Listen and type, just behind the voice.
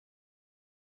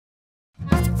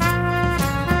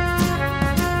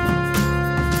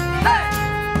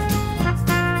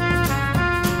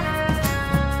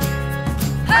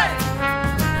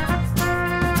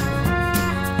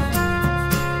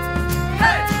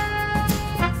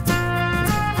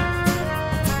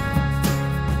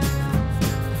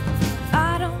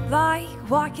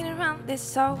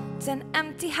this old and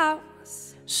empty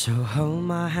house. So hold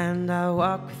my hand, I'll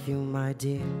walk with you, my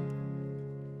dear.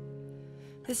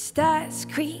 The stairs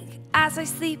creak as I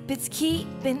sleep, it's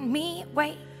keeping me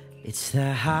awake. It's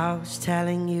the house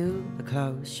telling you to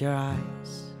close your eyes.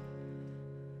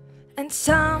 And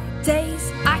some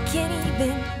days I can't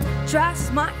even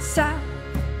trust myself.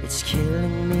 It's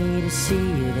killing me to see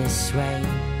you this way.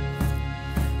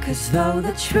 'Cause though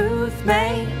the truth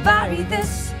may vary,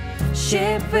 this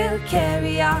ship will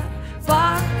carry our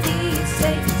bodies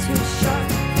safe to shore.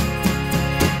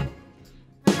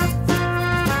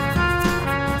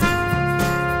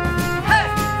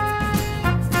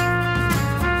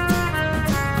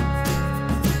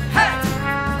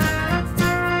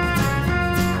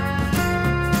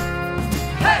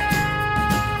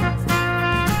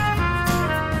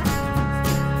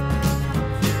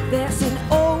 There's an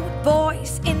old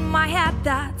voice in my head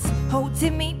that's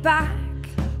holding me back.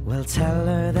 Well, tell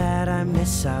her that I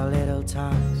miss our little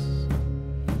talks.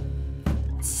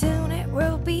 Soon it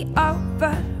will be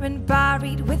over and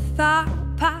buried with our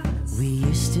past. We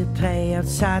used to play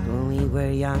outside when we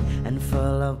were young and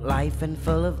full of life and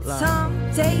full of love. Some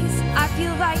days I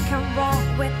feel like I'm wrong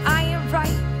when I am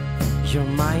right. Your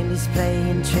mind is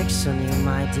playing tricks on you,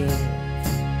 my dear.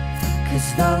 'Cause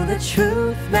though the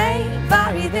truth may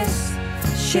vary, this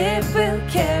ship will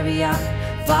carry our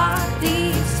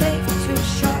bodies safe to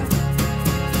shore.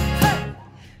 Hey!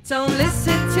 Don't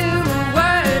listen to a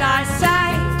word I say.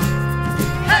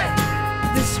 Hey!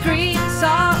 The screams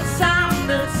all sound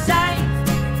the same.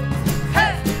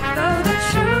 Hey! Though the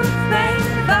truth may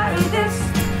vary, this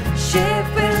ship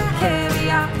will carry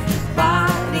our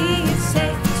bodies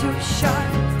safe to shore.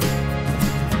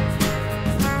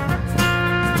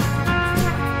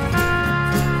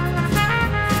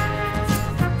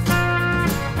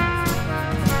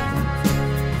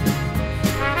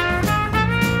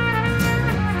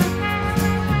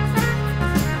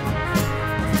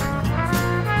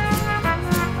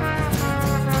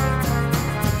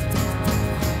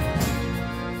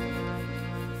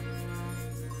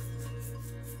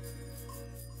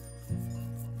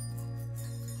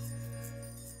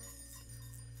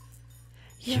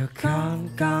 You're gone,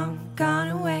 gone, gone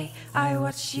away. I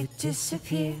watch you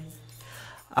disappear.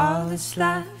 All that's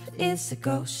left is a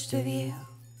ghost of you.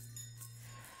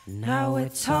 Now we're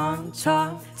torn,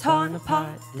 torn, torn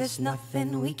apart. There's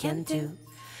nothing we can do.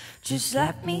 Just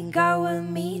let me go, we'll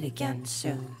meet again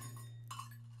soon.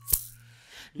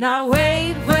 Now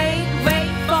wait, wait,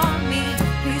 wait for me.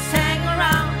 Please hang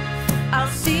around.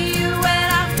 I'll see you when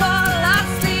I fall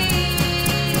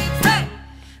asleep. Hey!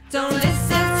 Don't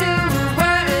listen to a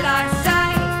word I say.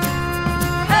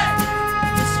 Hey!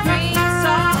 The screams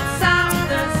all sound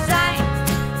the same.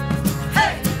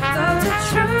 Hey! Though the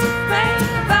truth may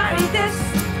vary, this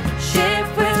ship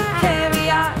will carry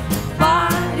our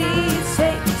bodies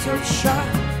safe to shore.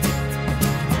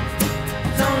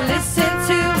 Don't listen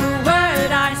to a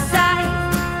word I say.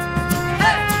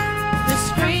 Hey! The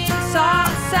screams all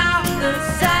sound the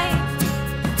same.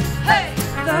 Hey!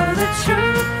 Though the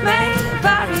truth may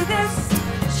vary, this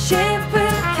ship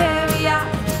will carry our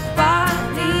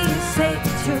bodies safe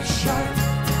to shore.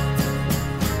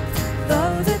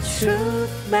 Though the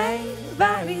truth may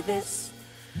vary, this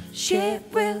ship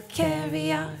will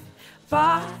carry our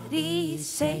bodies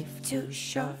safe to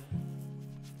shore.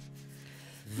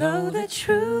 Though the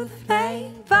truth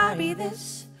may vary,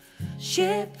 this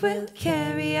ship will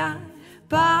carry our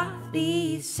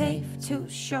bodies safe to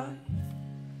shore.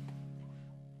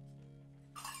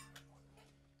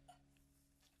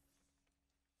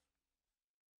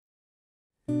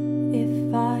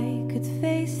 If I could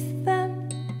face them,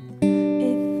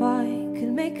 if I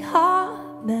could make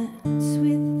amends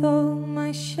with all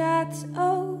my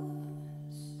shadows,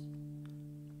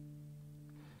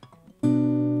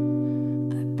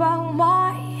 I bow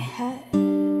my head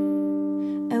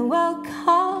and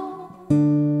welcome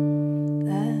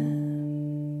them.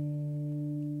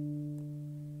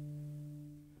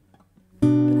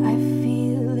 But I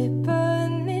feel it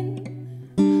burning,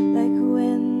 like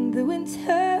when the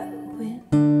winter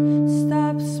wind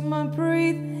stops my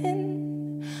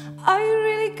breathing. Are you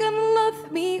really gonna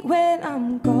love me when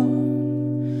I'm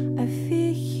gone? I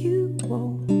fear you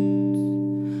won't.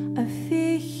 I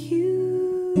fear you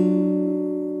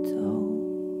don't.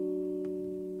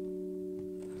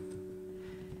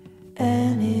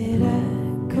 And it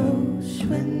echoes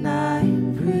when I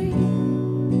breathe,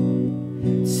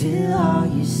 till all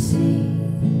you see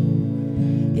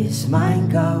is my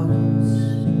ghost.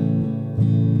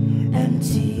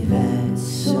 Empty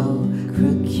vessel,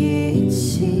 crooked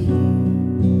sea.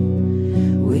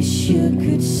 Wish you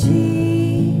could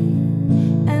see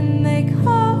and make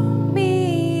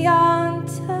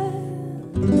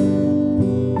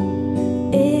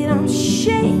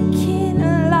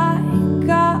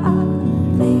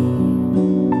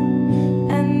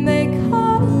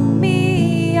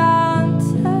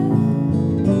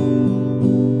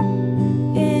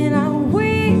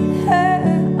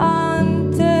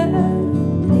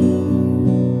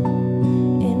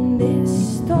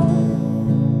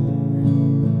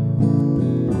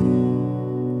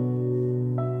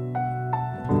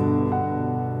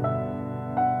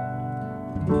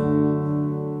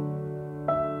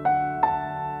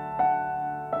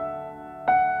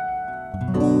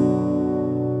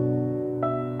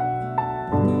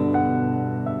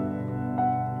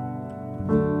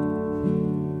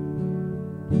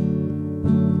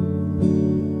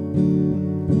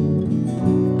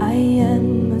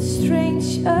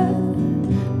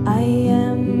I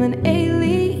am an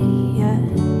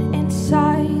alien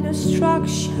inside a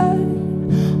structure.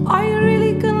 Are you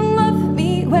really gonna love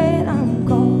me when I'm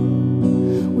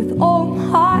gone? With all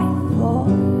my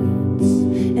thoughts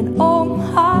and all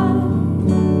my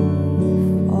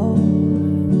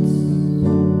faults,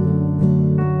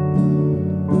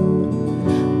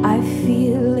 I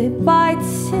feel it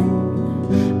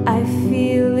biting, I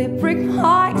feel it break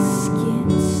my skin,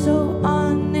 so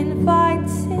uninviting.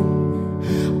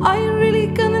 Are you really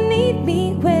gonna need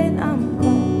me when I'm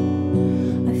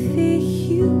gone? I fear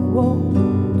you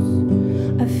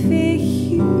won't, I fear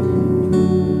you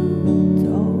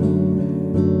don't.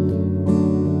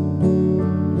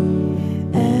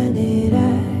 And it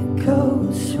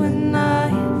echoes when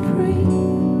I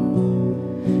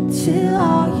breathe, till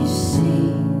all you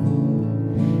see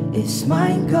is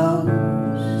my ghost.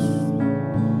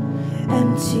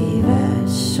 Empty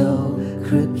vessel,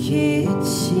 crooked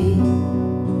sea.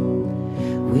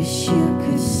 Wish you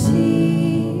could see